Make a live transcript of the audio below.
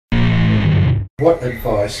What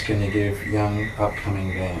advice can you give young upcoming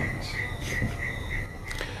bands?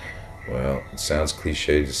 Well, it sounds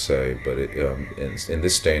cliche to say, but in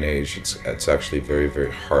this day and age, it's actually very,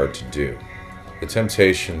 very hard to do. The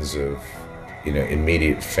temptations of,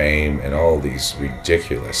 immediate fame and all these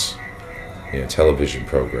ridiculous, television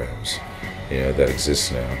programs, that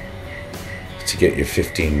exist now, to get your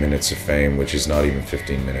 15 minutes of fame, which is not even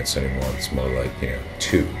 15 minutes anymore. It's more like,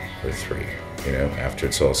 2 or 3, after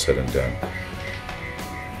it's all said and done.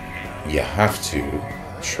 You have to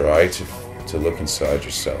try to look inside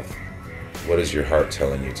yourself. What is your heart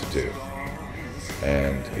telling you to do?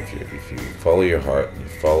 And if you follow your heart and you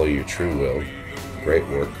follow your true will, great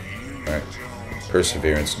work, right?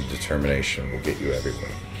 Perseverance and determination will get you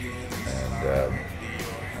everywhere.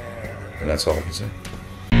 And that's all I can say.